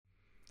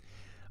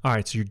All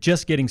right, so you're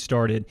just getting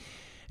started and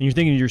you're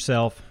thinking to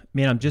yourself,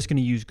 man, I'm just going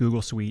to use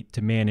Google Suite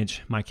to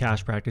manage my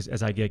cash practice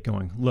as I get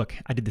going. Look,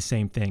 I did the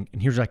same thing. And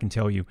here's what I can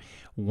tell you.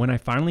 When I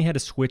finally had to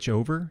switch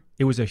over,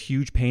 it was a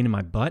huge pain in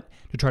my butt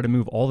to try to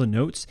move all the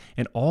notes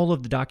and all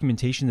of the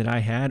documentation that I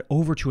had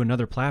over to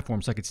another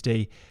platform so I could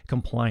stay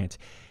compliant.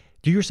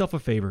 Do yourself a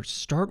favor,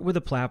 start with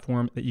a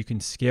platform that you can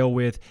scale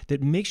with,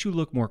 that makes you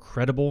look more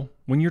credible.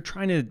 When you're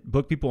trying to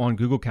book people on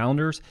Google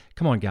Calendars,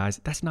 come on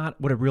guys, that's not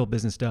what a real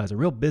business does. A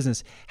real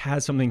business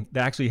has something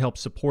that actually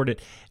helps support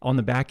it on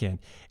the back end,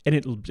 and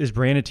it is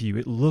branded to you.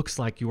 It looks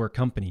like your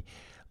company.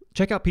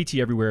 Check out PT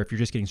Everywhere if you're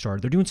just getting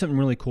started. They're doing something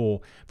really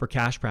cool for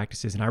cash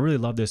practices, and I really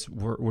love this,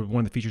 one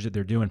of the features that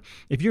they're doing.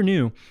 If you're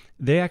new,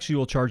 they actually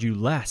will charge you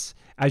less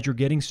as you're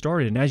getting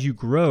started, and as you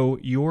grow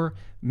your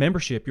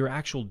membership, your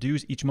actual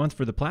dues each month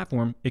for the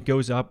platform, it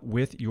goes up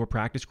with your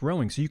practice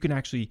growing. So you can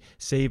actually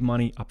save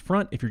money up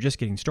front if you're just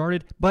getting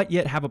started, but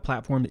yet have a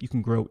platform that you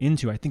can grow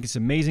into. I think it's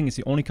amazing. It's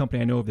the only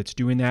company I know of that's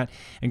doing that.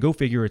 And go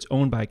figure, it's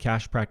owned by a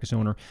cash practice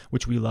owner,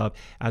 which we love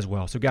as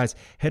well. So guys,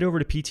 head over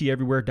to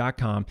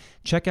pteverywhere.com.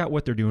 Check out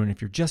what they're doing.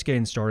 If you're just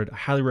getting started, I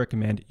highly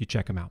recommend you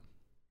check them out.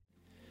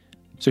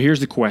 So here's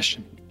the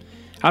question.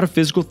 How do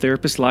physical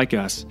therapists like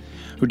us,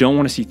 who don't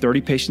want to see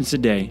 30 patients a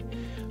day,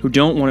 who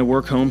don't want to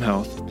work home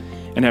health,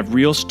 and have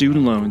real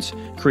student loans,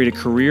 create a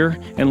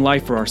career and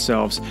life for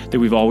ourselves that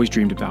we've always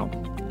dreamed about?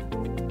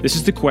 This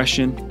is the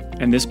question,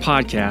 and this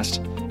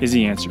podcast is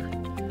the answer.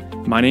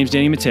 My name's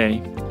Danny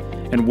Mattei,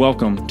 and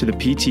welcome to the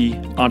PT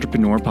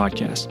Entrepreneur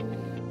Podcast.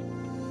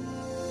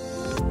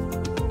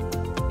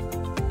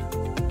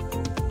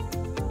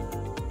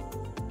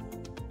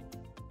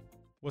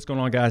 What's going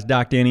on, guys?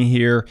 Doc Danny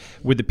here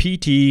with the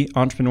PT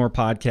Entrepreneur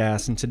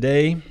Podcast, and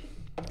today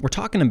we're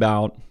talking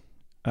about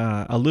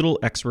a little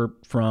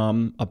excerpt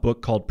from a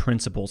book called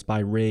Principles by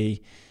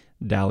Ray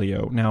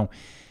Dalio. Now,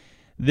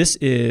 this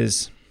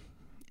is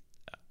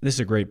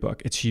a great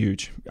book. It's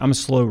huge. I'm a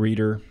slow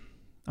reader.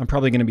 I'm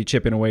probably going to be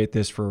chipping away at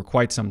this for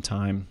quite some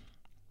time.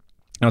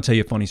 And I'll tell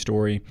you a funny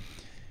story.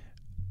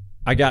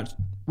 I got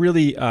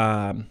really,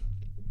 I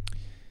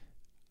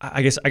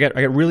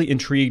got really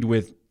intrigued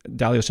with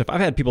Dalio stuff.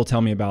 I've had people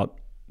tell me about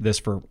this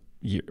for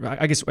years.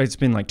 I guess it's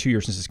been like 2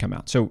 years since it's come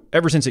out. So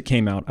ever since it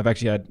came out, I've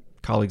actually had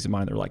colleagues of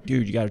mine that are like,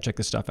 dude, you got to check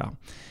this stuff out.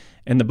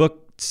 And the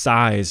book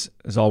size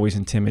has always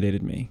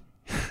intimidated me.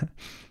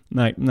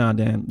 Like, nah,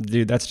 Dan,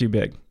 dude, that's too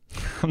big.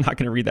 I'm not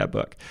going to read that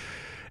book.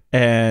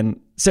 And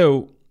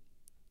so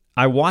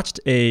I watched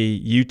a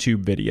YouTube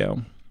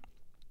video,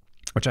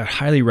 which I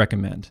highly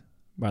recommend,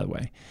 by the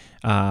way.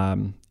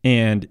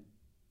 And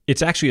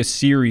it's actually a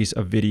series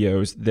of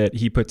videos that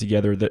he put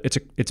together. That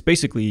it's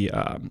basically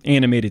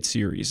animated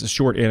series, a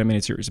short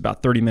animated series,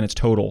 about 30 minutes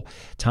total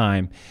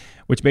time,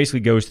 which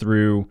basically goes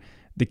through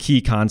the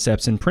key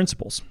concepts and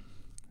principles.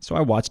 So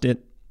I watched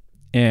it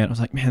and I was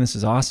like, man, this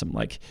is awesome.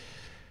 Like,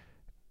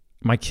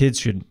 my kids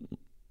should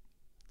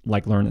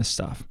learn this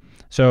stuff.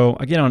 So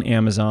I get on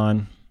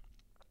Amazon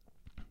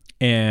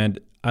and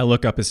I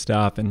look up his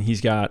stuff, and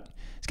he's got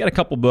a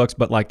couple books,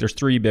 but there's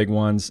three big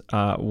ones.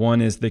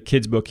 One is the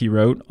kids book he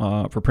wrote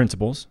for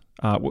Principles.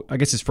 I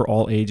guess it's for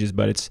all ages,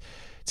 but it's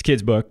a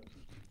kid's book,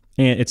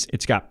 and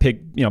it's got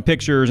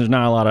pictures. There's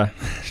not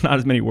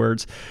as many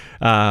words.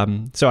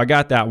 So I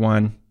got that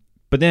one,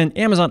 but then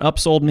Amazon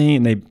upsold me,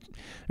 and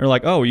they're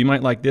like, oh, you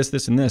might like this,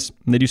 this, and this,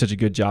 and they do such a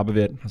good job of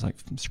it. I was like,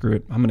 screw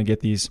it, I'm gonna get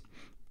these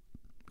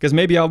because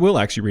maybe I will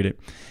actually read it.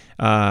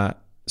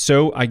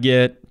 So I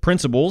get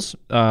Principles,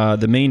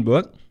 the main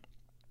book.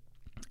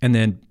 And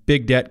then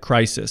Big Debt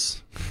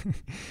Crisis,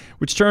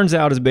 which turns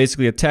out is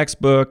basically a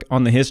textbook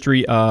on the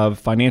history of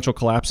financial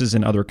collapses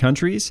in other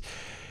countries.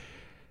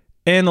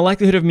 And the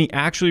likelihood of me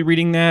actually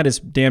reading that is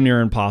damn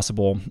near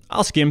impossible.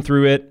 I'll skim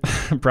through it,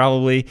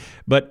 probably.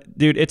 But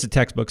dude, it's a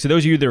textbook. So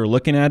those of you that are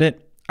looking at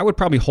it, I would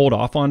probably hold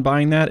off on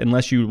buying that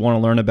unless you want to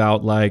learn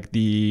about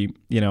the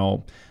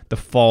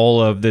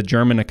fall of the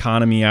German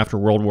economy after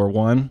World War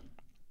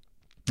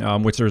I,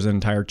 which there's an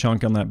entire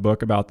chunk on that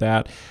book about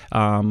that.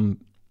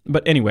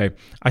 But anyway,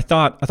 I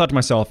thought to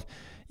myself,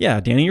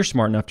 yeah, Danny, you're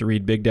smart enough to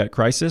read Big Debt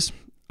Crisis.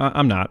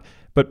 I'm not.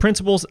 But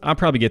Principles, I'll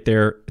probably get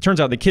there. It turns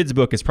out the kids'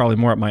 book is probably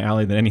more up my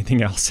alley than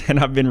anything else. And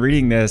I've been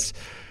reading this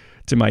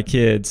to my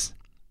kids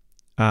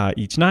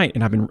each night.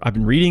 And I've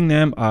been reading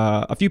them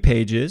a few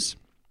pages.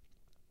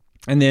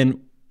 And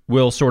then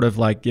we'll sort of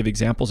give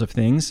examples of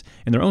things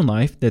in their own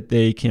life that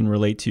they can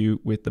relate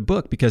to with the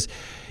book. Because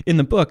in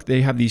the book,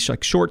 they have these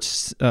short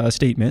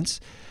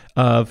statements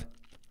of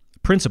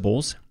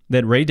principles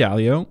that Ray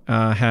Dalio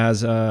has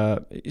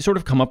sort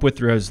of come up with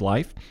throughout his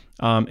life.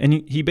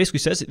 And he basically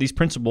says that these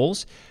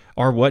principles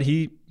are what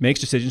he makes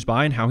decisions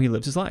by and how he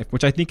lives his life,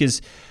 which I think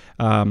is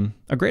a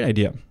great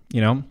idea.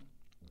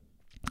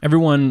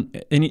 Everyone,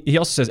 and he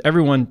also says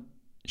everyone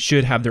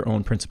should have their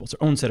own principles,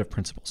 their own set of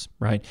principles,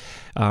 right?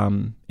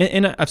 And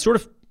I've sort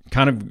of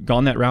kind of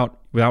gone that route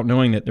without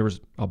knowing that there was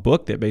a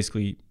book that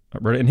basically,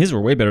 and his were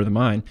way better than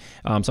mine.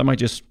 So I might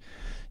just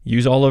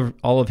use all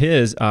of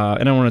his,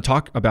 and I want to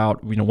talk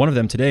about one of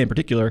them today in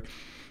particular.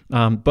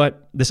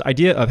 But this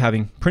idea of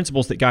having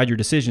principles that guide your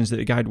decisions,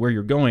 that guide where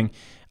you're going,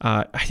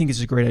 I think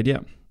is a great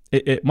idea.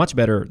 It much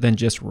better than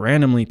just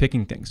randomly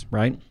picking things,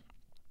 right?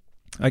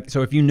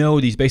 So if you know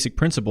these basic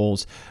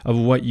principles of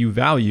what you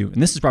value,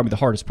 and this is probably the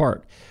hardest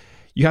part,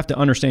 you have to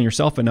understand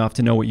yourself enough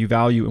to know what you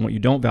value and what you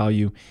don't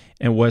value,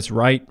 and what's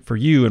right for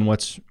you and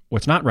what's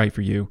not right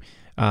for you.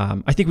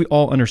 I think we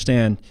all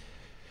understand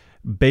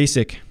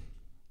basic,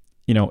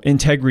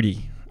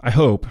 integrity, I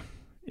hope,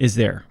 is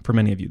there for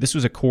many of you. This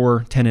was a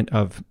core tenet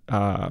of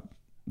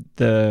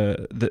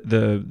the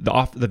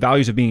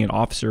values of being an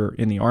officer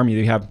in the Army.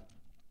 They have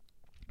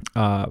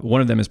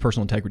one of them is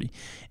personal integrity,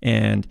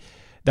 and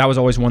that was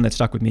always one that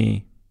stuck with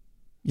me.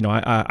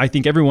 I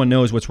think everyone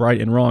knows what's right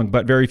and wrong,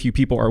 but very few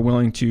people are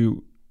willing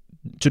to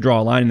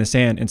draw a line in the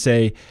sand and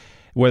say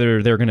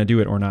whether they're going to do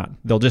it or not.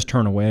 They'll just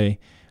turn away.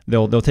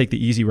 They'll take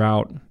the easy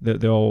route.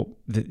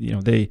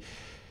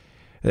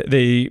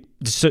 They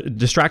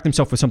distract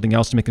themselves with something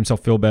else to make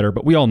themselves feel better.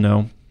 But we all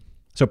know.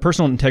 So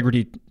personal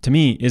integrity to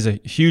me is a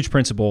huge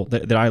principle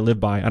that I live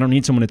by. I don't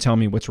need someone to tell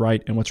me what's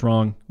right and what's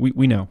wrong.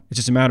 We know. It's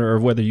just a matter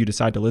of whether you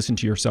decide to listen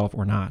to yourself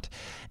or not.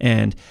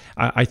 And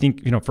I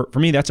think, for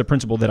me, that's a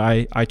principle that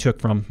I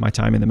took from my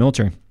time in the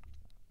military.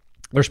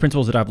 There's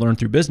principles that I've learned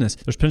through business.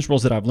 There's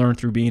principles that I've learned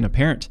through being a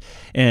parent.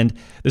 And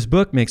this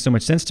book makes so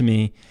much sense to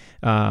me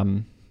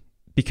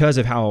because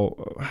of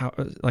how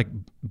like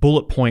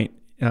bullet point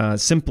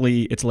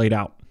simply it's laid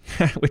out.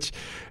 Which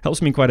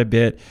helps me quite a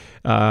bit.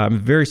 I'm a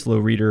very slow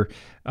reader.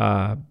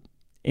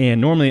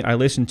 And normally I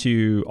listen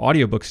to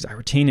audiobooks. I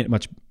retain it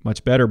much,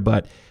 much better.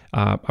 But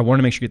I want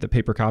to make sure you get the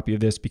paper copy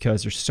of this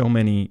because there's so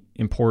many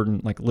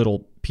important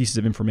little pieces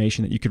of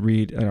information that you could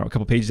read a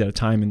couple pages at a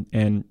time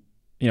and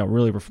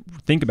really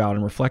think about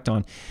and reflect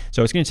on.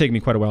 So it's going to take me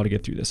quite a while to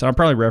get through this. I'll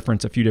probably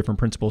reference a few different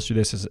principles through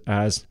this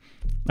as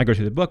I go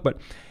through the book. But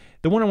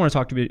the one I want to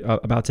talk to you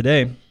about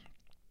today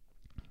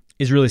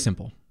is really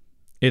simple.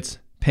 It's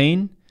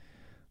pain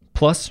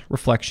plus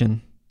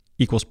reflection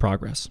equals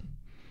progress.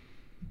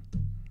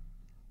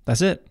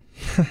 That's it.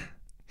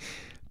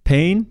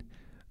 Pain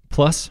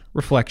plus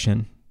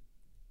reflection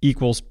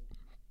equals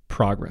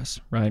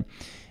progress, right?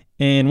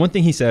 And one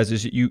thing he says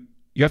is that you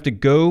have to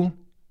go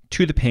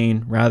to the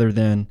pain rather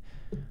than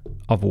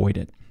avoid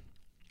it.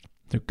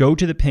 So go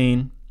to the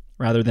pain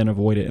rather than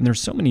avoid it. And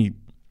there's so many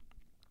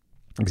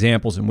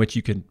examples in which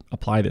you could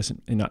apply this,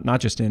 and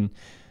not just in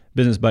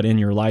business, but in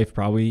your life,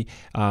 probably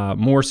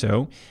more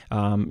so.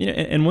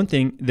 And one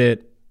thing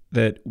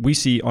that we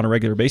see on a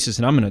regular basis,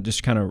 and I'm going to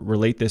just kind of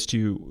relate this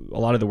to a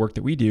lot of the work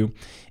that we do,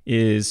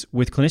 is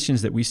with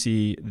clinicians that we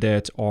see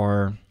that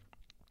are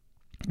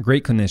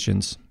great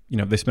clinicians.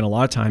 They spend a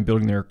lot of time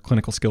building their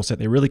clinical skill set.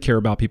 They really care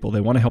about people.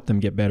 They want to help them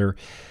get better.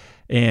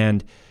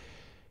 And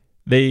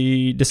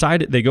they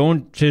decide they go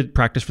into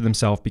practice for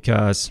themselves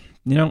because,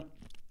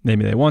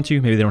 maybe they want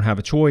to, maybe they don't have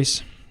a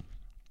choice.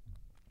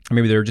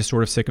 Maybe they're just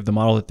sort of sick of the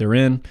model that they're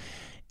in.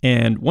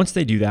 And once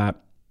they do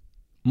that,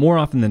 more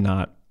often than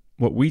not,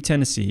 what we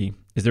tend to see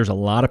is there's a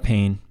lot of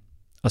pain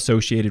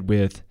associated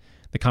with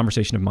the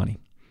conversation of money.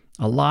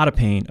 A lot of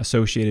pain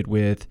associated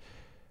with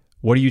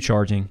what are you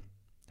charging?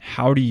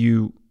 How do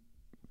you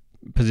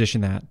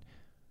position that?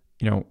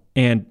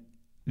 And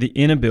the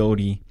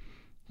inability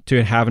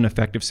to have an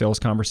effective sales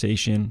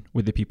conversation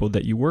with the people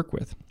that you work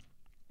with.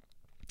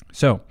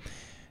 So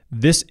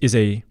this is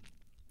a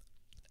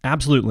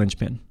absolute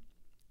linchpin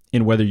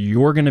in whether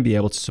you're going to be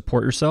able to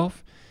support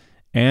yourself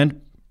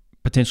and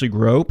potentially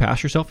grow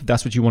past yourself if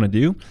that's what you want to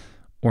do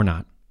or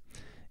not.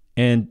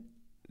 And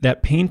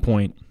that pain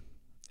point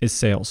is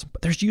sales.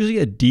 But there's usually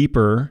a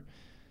deeper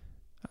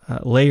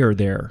layer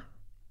there.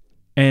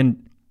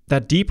 And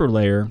that deeper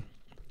layer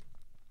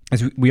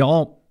is we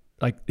all,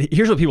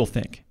 here's what people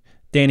think.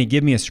 Danny,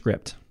 give me a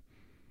script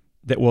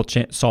that will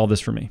solve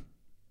this for me.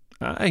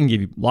 I can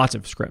give you lots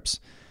of scripts.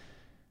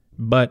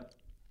 But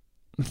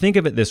think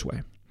of it this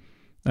way.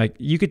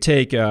 You could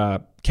take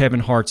Kevin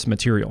Hart's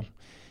material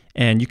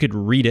and you could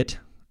read it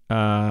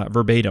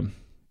verbatim,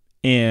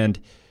 and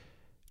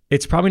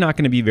it's probably not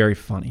going to be very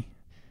funny.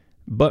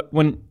 But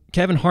when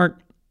Kevin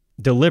Hart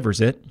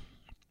delivers it,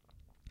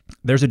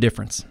 there's a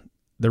difference.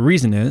 The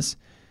reason is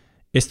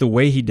it's the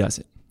way he does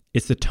it.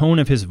 It's the tone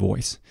of his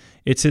voice.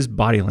 It's his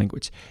body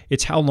language.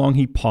 It's how long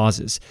he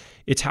pauses.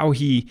 It's how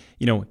he,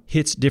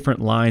 hits different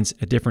lines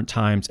at different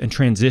times and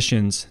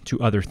transitions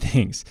to other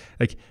things.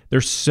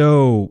 There's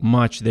so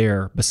much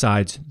there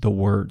besides the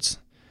words.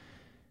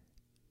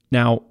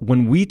 Now,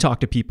 when we talk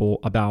to people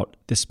about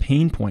this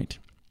pain point,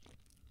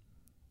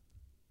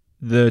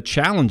 the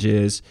challenge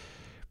is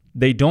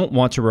they don't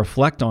want to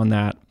reflect on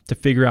that to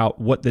figure out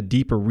what the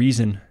deeper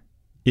reason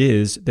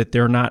is that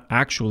they're not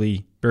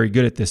actually very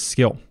good at this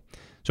skill.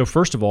 So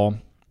first of all,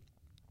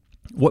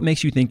 what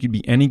makes you think you'd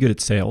be any good at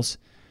sales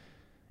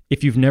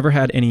if you've never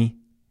had any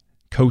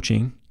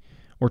coaching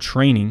or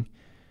training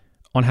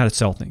on how to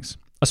sell things,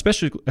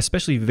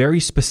 especially very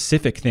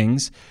specific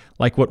things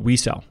like what we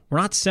sell? We're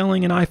not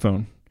selling an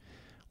iPhone.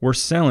 We're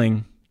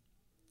selling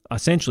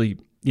essentially,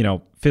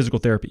 physical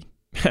therapy.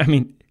 I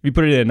mean, if you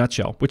put it in a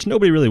nutshell, which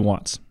nobody really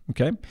wants,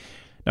 okay?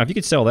 Now, if you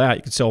could sell that,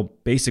 you could sell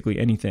basically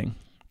anything.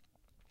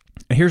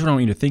 And here's what I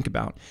want you to think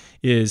about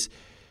is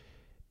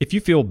if you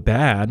feel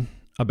bad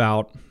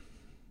about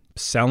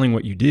selling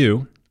what you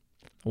do,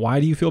 why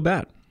do you feel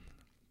bad?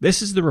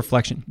 This is the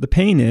reflection. The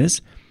pain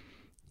is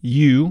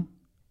you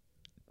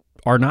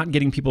are not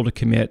getting people to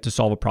commit to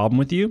solve a problem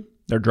with you.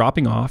 They're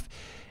dropping off,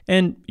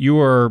 and you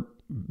are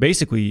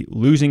basically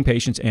losing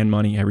patients and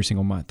money every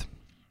single month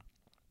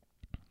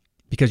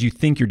because you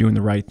think you're doing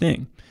the right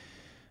thing.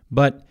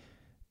 But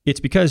it's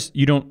because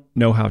you don't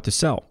know how to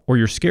sell or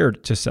you're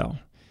scared to sell.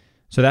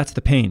 So that's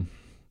the pain.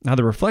 Now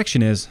the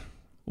reflection is,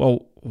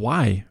 well,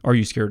 why are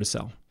you scared to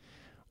sell?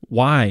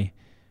 Why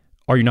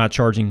are you not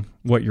charging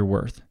what you're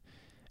worth?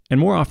 And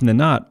more often than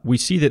not, we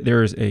see that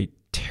there is a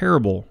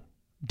terrible,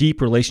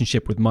 deep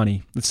relationship with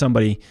money that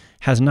somebody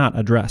has not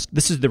addressed.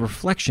 This is the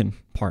reflection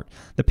part.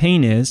 The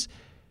pain is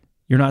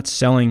you're not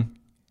selling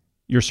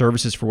your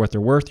services for what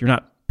they're worth. You're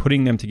not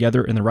putting them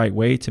together in the right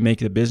way to make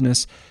the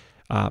business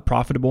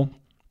profitable.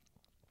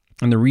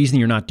 And the reason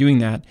you're not doing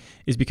that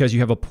is because you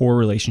have a poor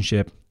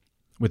relationship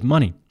with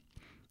money.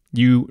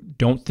 You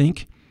don't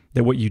think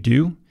that what you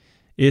do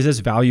is as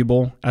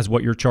valuable as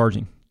what you're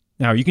charging.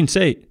 Now, you can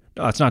say,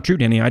 oh, that's not true,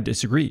 Danny. I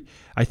disagree.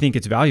 I think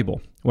it's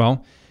valuable.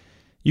 Well,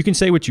 you can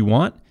say what you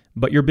want,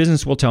 but your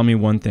business will tell me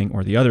one thing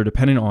or the other,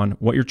 depending on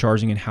what you're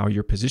charging and how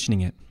you're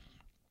positioning it.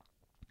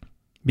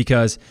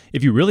 Because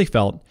if you really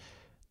felt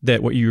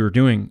that what you were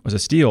doing was a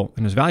steal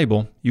and was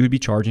valuable, you would be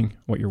charging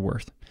what you're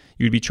worth.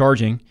 You would be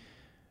charging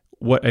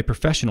what a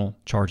professional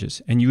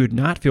charges, and you would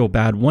not feel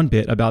bad one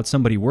bit about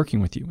somebody working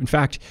with you. In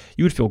fact,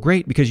 you would feel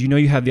great because you know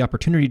you have the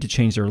opportunity to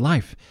change their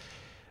life.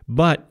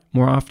 But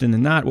more often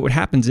than not, what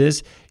happens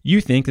is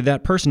you think that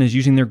that person is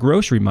using their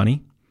grocery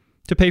money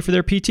to pay for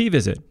their PT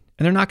visit,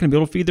 and they're not going to be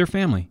able to feed their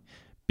family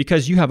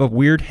because you have a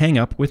weird hang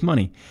up with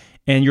money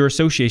and your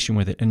association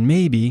with it. And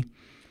maybe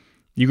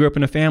you grew up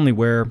in a family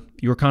where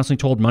you were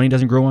constantly told money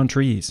doesn't grow on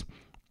trees.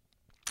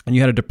 And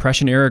you had a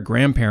Depression era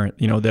grandparent,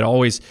 that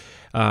always,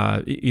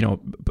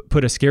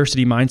 put a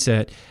scarcity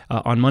mindset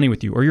on money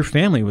with you, or your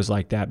family was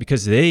like that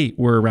because they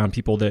were around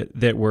people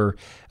that were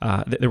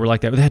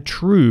like that. But they had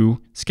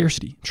true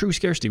scarcity.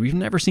 We've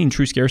never seen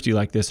true scarcity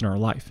like this in our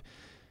life.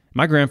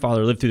 My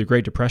grandfather lived through the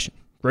Great Depression.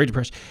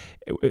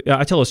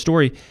 I tell a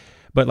story,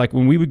 but like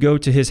when we would go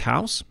to his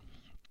house,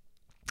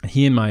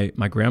 he and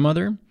my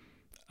grandmother,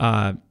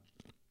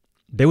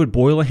 they would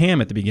boil a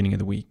ham at the beginning of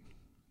the week.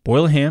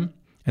 Boil a ham,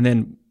 and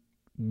then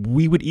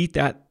we would eat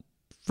that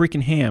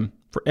freaking ham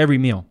for every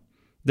meal.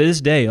 To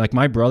this day, like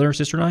my brother,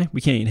 sister, and I, we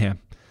can't eat ham.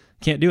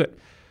 Can't do it.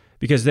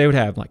 Because they would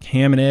have like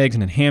ham and eggs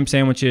and then ham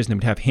sandwiches, and they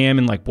would have ham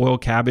and like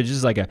boiled cabbage. This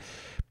is like a,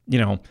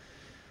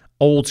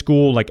 old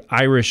school, like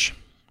Irish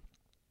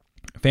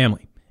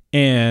family.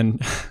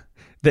 And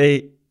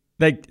they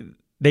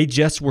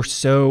just were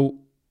so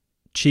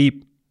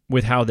cheap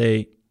with how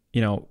they,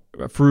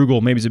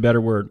 frugal, maybe is a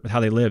better word, with how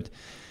they lived.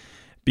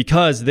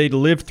 Because they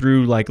lived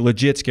through like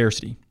legit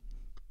scarcity.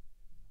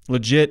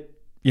 Legit,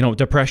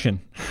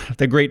 depression,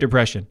 the Great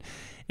Depression.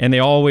 And they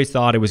always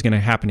thought it was going to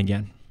happen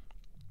again.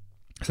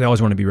 So they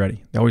always want to be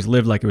ready. They always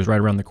lived like it was right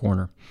around the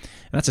corner.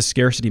 And that's a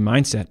scarcity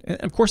mindset. And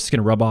of course, it's going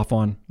to rub off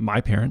on my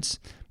parents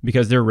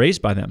because they're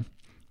raised by them.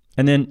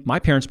 And then my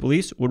parents'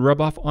 beliefs would rub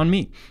off on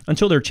me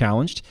until they're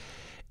challenged.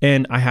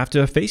 And I have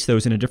to face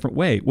those in a different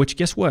way, which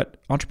guess what?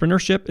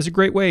 Entrepreneurship is a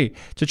great way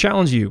to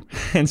challenge you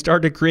and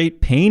start to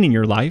create pain in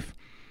your life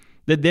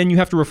that then you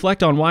have to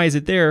reflect on why is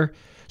it there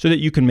so that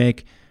you can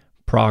make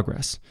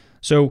progress.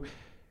 So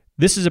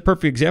this is a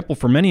perfect example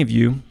for many of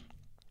you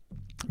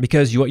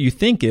because what you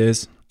think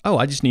is, oh,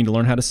 I just need to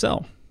learn how to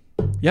sell.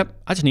 Yep,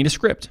 I just need a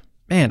script.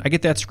 Man, I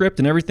get that script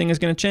and everything is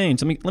going to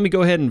change. Let me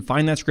go ahead and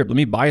find that script. Let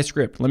me buy a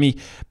script. Let me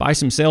buy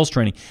some sales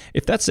training.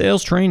 If that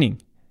sales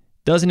training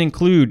doesn't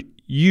include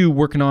you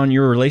working on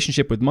your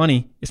relationship with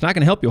money, it's not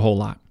going to help you a whole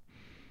lot.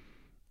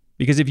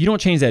 Because if you don't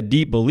change that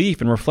deep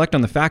belief and reflect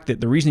on the fact that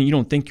the reason you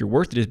don't think you're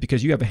worth it is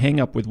because you have a hang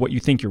up with what you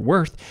think you're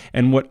worth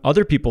and what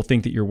other people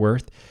think that you're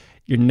worth,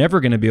 you're never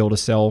going to be able to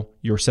sell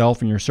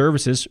yourself and your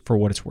services for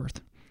what it's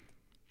worth.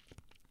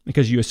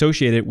 Because you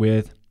associate it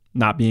with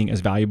not being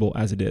as valuable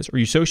as it is, or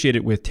you associate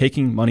it with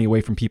taking money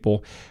away from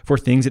people for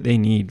things that they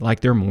need,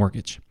 like their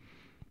mortgage.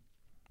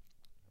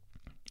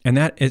 And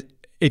that is,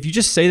 if you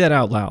just say that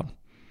out loud,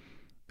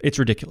 it's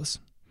ridiculous.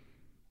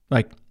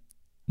 Like,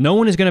 no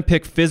one is going to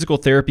pick physical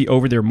therapy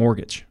over their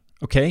mortgage,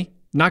 okay?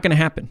 Not going to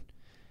happen.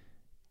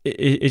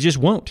 It just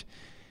won't.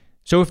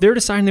 So if they're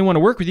deciding they want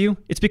to work with you,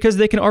 it's because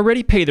they can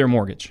already pay their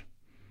mortgage.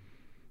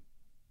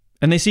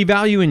 And they see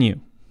value in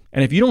you.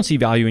 And if you don't see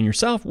value in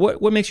yourself,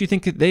 what makes you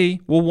think that they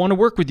will want to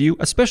work with you,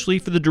 especially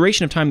for the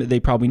duration of time that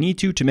they probably need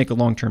to make a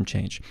long-term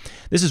change?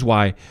 This is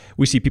why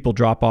we see people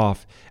drop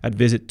off at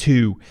visit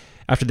 2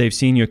 after they've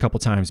seen you a couple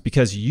times,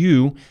 because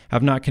you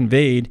have not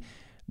conveyed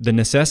the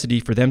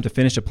necessity for them to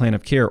finish a plan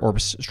of care or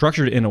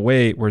structured it in a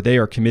way where they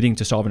are committing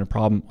to solving a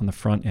problem on the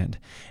front end.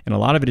 And a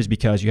lot of it is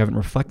because you haven't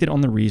reflected on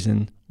the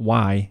reason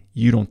why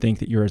you don't think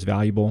that you're as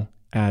valuable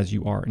as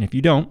you are. And if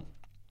you don't,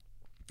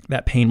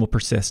 that pain will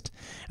persist,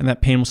 and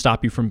that pain will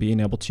stop you from being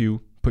able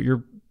to put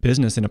your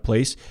business in a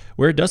place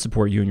where it does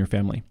support you and your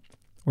family,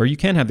 where you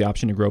can have the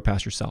option to grow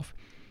past yourself.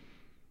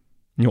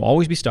 And you'll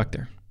always be stuck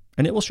there,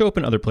 and it will show up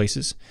in other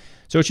places.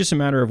 So it's just a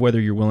matter of whether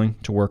you're willing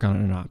to work on it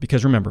or not.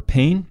 Because remember,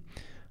 pain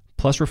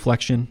plus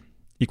reflection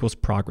equals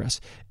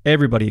progress.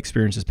 Everybody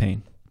experiences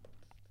pain,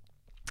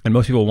 and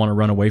most people want to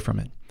run away from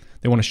it.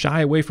 They want to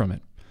shy away from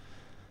it.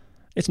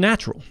 It's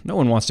natural. No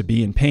one wants to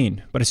be in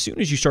pain. But as soon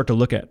as you start to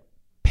look at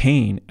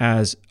pain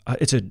as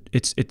it's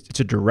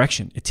a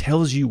direction, it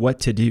tells you what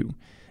to do.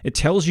 It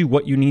tells you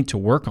what you need to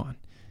work on,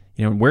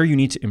 and where you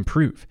need to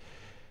improve.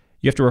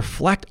 You have to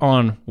reflect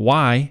on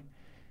why,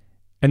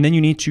 and then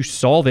you need to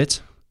solve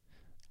it,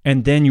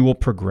 and then you will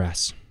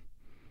progress.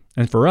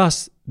 And for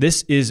us,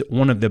 this is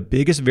one of the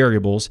biggest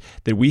variables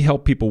that we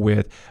help people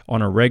with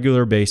on a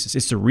regular basis.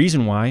 It's the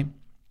reason why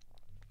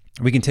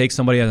we can take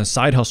somebody as a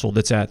side hustle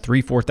that's at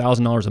 $3,000,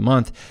 $4,000 a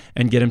month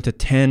and get them to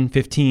 10,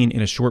 15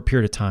 in a short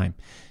period of time,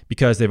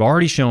 because they've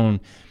already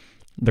shown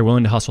they're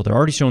willing to hustle. They're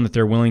already shown that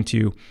they're willing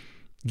to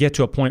get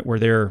to a point where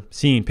they're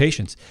seeing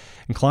patients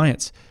and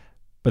clients,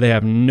 but they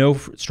have no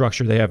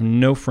structure. They have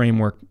no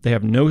framework. They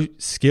have no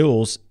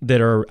skills that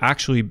are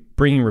actually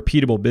bringing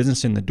repeatable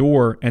business in the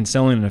door and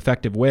selling in an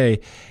effective way.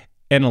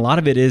 And a lot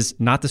of it is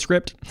not the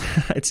script.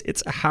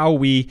 It's how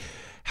we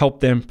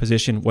help them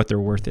position what their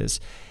worth is.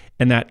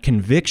 And that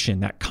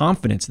conviction, that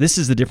confidence, this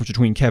is the difference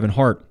between Kevin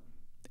Hart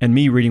and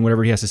me reading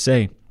whatever he has to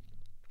say.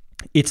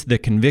 It's the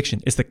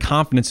conviction. It's the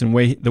confidence in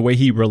the way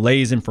he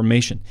relays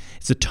information.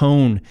 It's the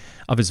tone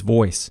of his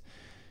voice.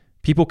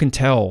 People can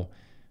tell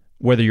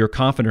whether you're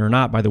confident or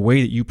not by the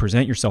way that you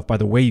present yourself, by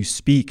the way you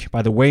speak,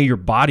 by the way your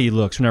body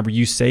looks whenever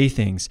you say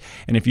things.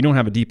 And if you don't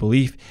have a deep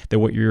belief that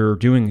what you're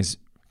doing is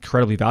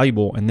incredibly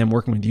valuable and them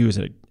working with you is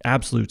an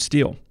absolute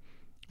steal,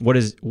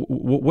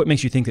 what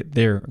makes you think that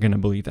they're going to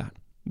believe that?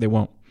 They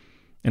won't.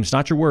 And it's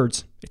not your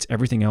words, it's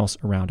everything else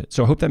around it.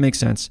 So I hope that makes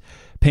sense.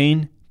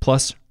 Pain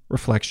plus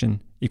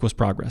reflection equals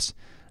progress.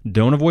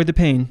 Don't avoid the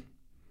pain,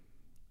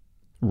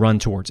 run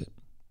towards it.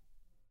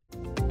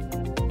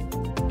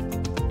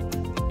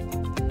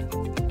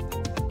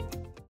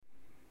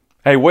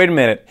 Hey, wait a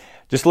minute.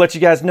 Just to let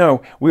you guys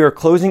know, we are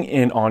closing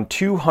in on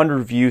 200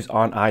 reviews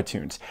on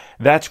iTunes.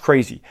 That's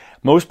crazy.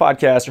 Most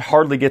podcasts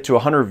hardly get to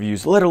 100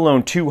 reviews, let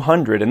alone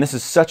 200. And this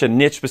is such a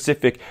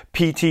niche-specific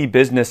PT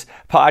business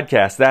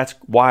podcast. That's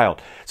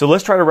wild. So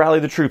let's try to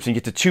rally the troops and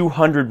get to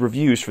 200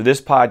 reviews for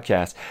this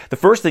podcast. The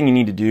first thing you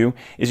need to do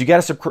is you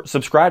got to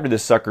subscribe to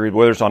this sucker,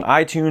 whether it's on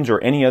iTunes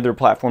or any other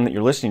platform that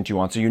you're listening to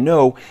on, so you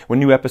know when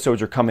new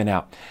episodes are coming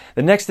out.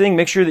 The next thing,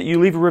 make sure that you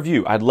leave a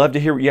review. I'd love to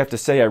hear what you have to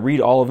say. I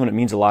read all of them. It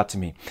means a lot to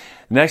me.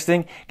 The next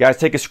thing, guys,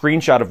 take a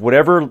screenshot of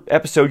whatever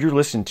episode you're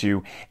listening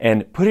to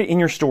and put it in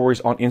your stories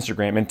on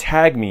Instagram and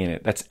tag me in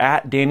it. That's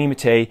at Danny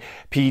Mattei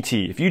PT.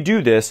 If you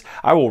do this,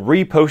 I will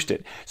repost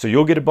it. So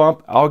you'll get a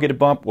bump, I'll get a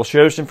bump. We'll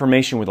share this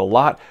information with a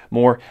lot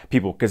more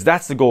people, because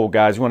that's the goal,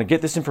 guys. We want to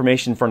get this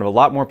information in front of a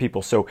lot more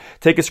people. So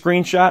take a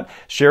screenshot,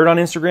 share it on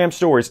Instagram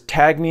stories,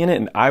 tag me in it,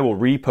 and I will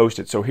repost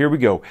it. So here we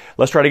go.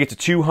 Let's try to get to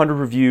 200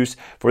 reviews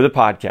for the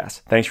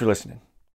podcast. Thanks for listening.